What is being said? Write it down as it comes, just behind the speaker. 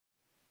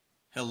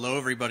Hello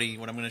everybody,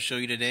 what I'm going to show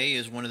you today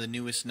is one of the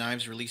newest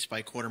knives released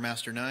by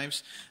Quartermaster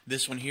Knives.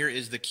 This one here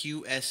is the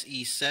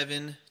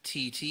QSE-7tt,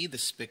 the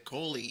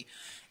Spicoli.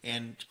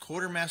 And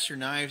Quartermaster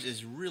Knives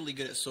is really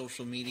good at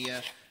social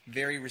media,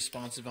 very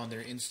responsive on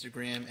their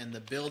Instagram, and the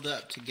build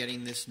up to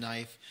getting this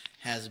knife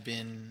has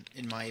been,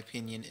 in my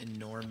opinion,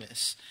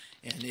 enormous.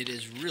 And it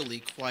is really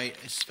quite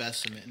a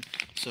specimen.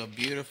 So a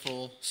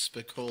beautiful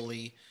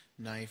Spicoli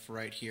knife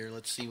right here.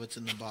 Let's see what's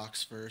in the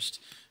box first.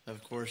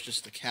 Of course,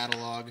 just the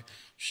catalog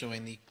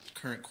showing the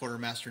current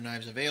Quartermaster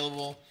knives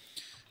available.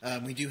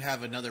 We do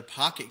have another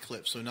pocket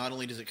clip, so not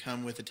only does it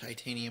come with a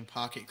titanium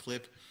pocket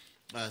clip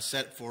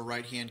set for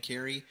right-hand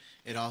carry,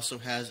 it also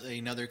has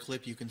another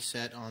clip you can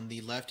set on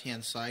the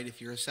left-hand side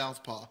if you're a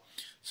southpaw.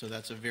 So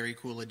that's a very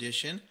cool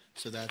addition.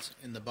 So that's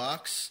in the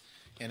box,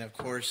 and of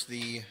course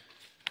the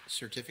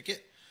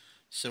certificate.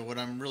 So what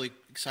I'm really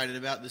excited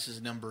about, this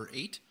is number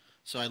 8.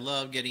 So I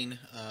love getting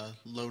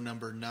low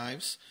number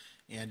knives,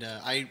 and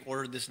I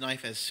ordered this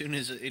knife as soon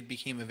as it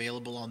became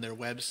available on their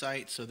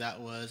website. So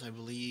that was, I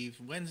believe,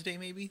 Wednesday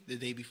maybe, the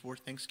day before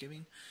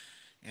Thanksgiving.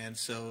 And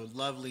so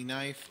lovely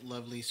knife,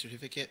 lovely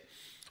certificate.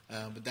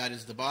 But that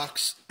is the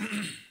box.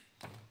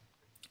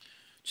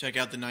 Check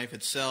out the knife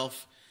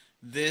itself.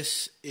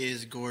 This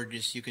is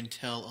gorgeous. You can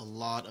tell a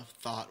lot of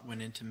thought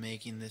went into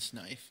making this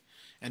knife.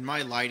 And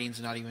my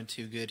lighting's not even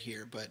too good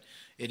here, but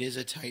it is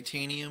a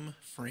titanium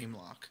frame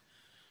lock.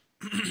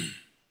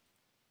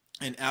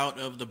 And out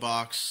of the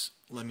box,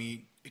 let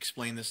me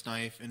explain this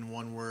knife in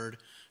one word,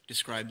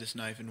 describe this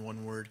knife in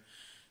one word: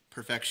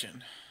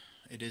 perfection.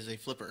 It is a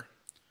flipper.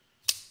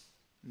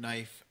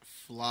 Knife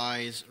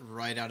flies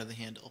right out of the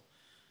handle.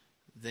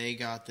 They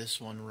got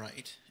this one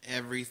right.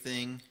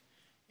 Everything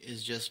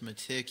is just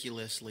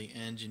meticulously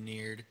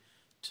engineered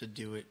to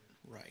do it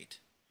right.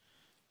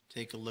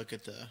 Take a look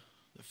at the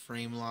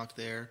frame lock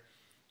there.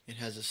 It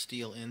has a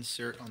steel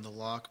insert on the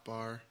lock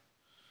bar.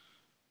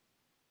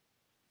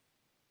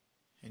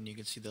 And you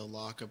can see the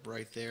lockup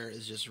right there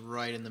is just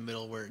right in the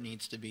middle where it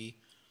needs to be.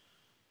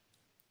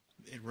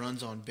 It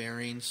runs on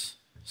bearings,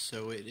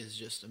 so it is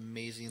just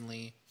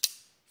amazingly,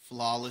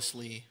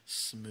 flawlessly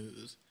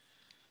smooth.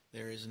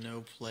 There is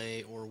no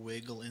play or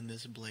wiggle in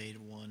this blade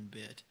one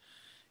bit.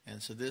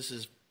 And so this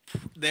is,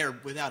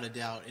 without a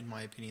doubt, in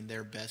my opinion,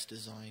 their best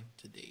design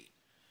to date.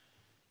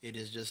 It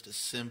is just a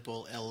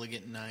simple,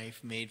 elegant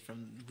knife made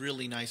from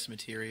really nice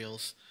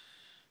materials.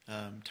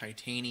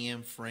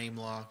 Titanium frame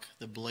lock.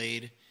 The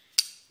blade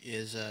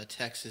is a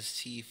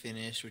Texas T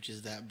finish, which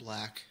is that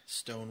black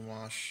stone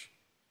wash,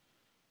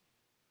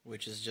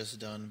 which is just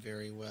done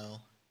very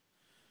well.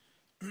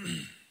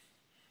 You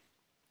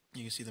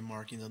can see the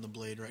markings on the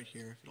blade right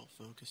here, if it'll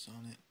focus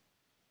on it.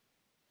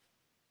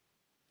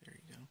 There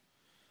you go.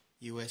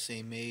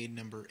 USA made,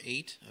 number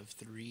 8 of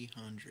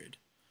 300.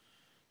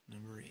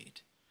 Number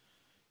 8.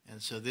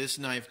 And so this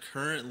knife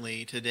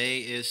currently, today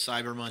is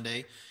Cyber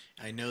Monday.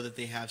 I know that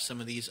they have some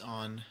of these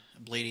on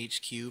Blade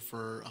HQ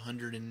for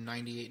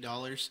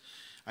 $198.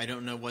 I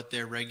don't know what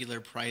their regular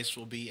price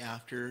will be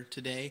after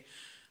today,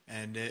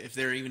 and if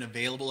they're even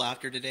available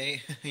after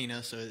today.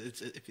 So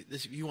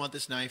if you want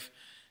this knife,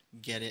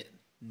 get it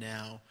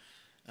now.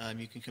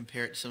 You can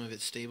compare it to some of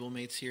its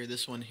stablemates here.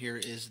 This one here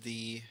is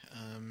the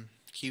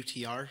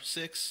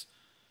QTR6.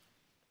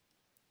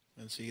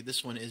 And so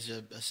this one is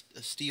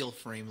a steel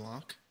frame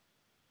lock.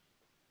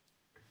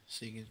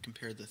 So you can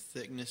compare the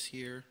thickness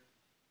here.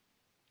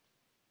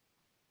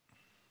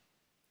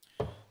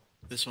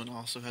 This one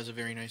also has a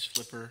very nice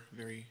flipper,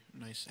 very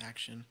nice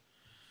action.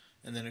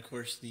 And then, of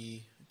course,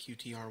 the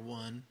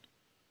QTR1,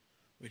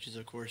 which is,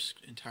 of course,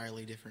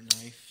 entirely different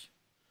knife.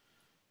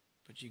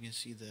 But you can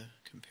see the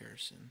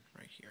comparison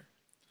right here.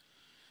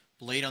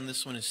 Blade on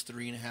this one is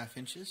 3.5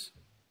 inches.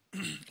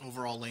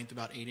 Overall length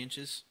about 8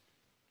 inches.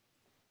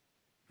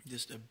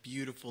 Just a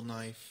beautiful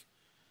knife.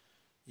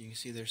 You can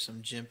see there's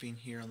some jimping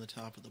here on the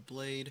top of the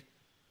blade.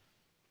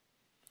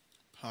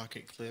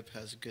 Pocket clip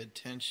has good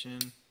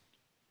tension.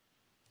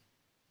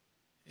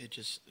 It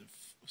just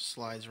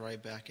slides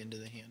right back into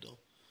the handle.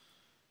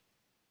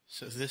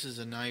 So this is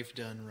a knife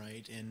done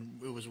right,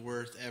 and it was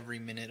worth every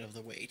minute of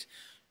the wait,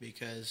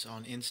 because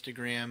on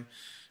Instagram,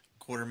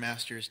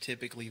 Quartermaster is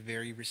typically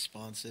very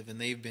responsive, and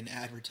they've been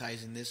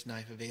advertising this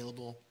knife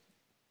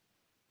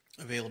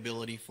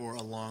availability for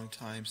a long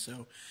time.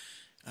 So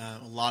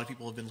a lot of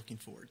people have been looking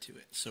forward to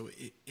it. So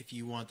if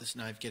you want this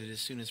knife, get it as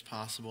soon as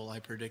possible. I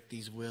predict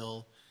these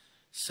will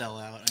sell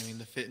out. I mean,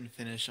 the fit and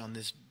finish on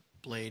this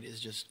blade is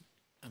just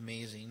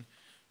amazing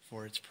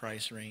for its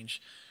price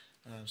range.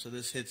 So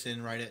this hits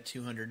in right at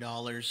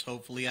 $200.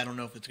 Hopefully, I don't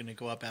know if it's going to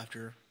go up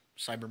after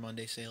Cyber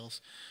Monday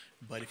sales,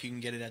 but if you can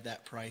get it at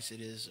that price,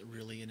 it is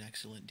really an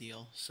excellent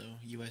deal. So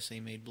USA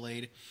made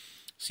blade,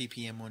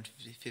 CPM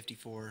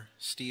 154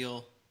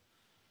 steel,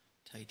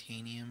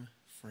 titanium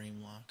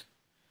frame lock,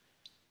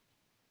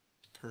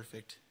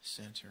 perfect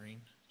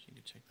centering. You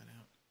can check that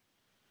out.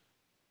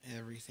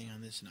 Everything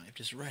on this knife,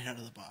 just right out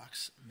of the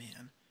box,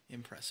 man,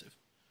 impressive.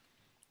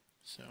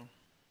 So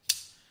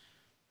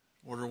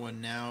order one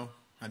now.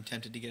 I'm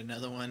tempted to get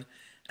another one,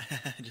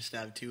 just to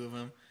have 2 of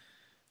them.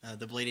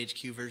 The Blade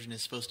HQ version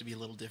is supposed to be a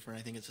little different.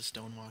 I think it's a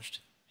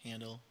stone-washed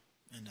handle,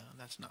 and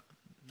that's not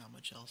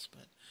much else.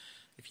 But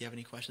if you have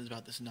any questions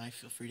about this knife,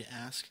 feel free to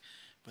ask.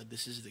 But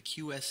this is the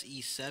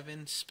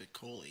QSE-7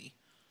 Spicoli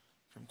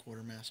from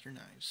Quartermaster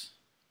Knives.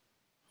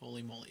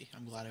 Holy moly,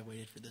 I'm glad I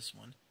waited for this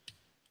one.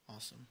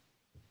 Awesome.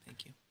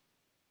 Thank you.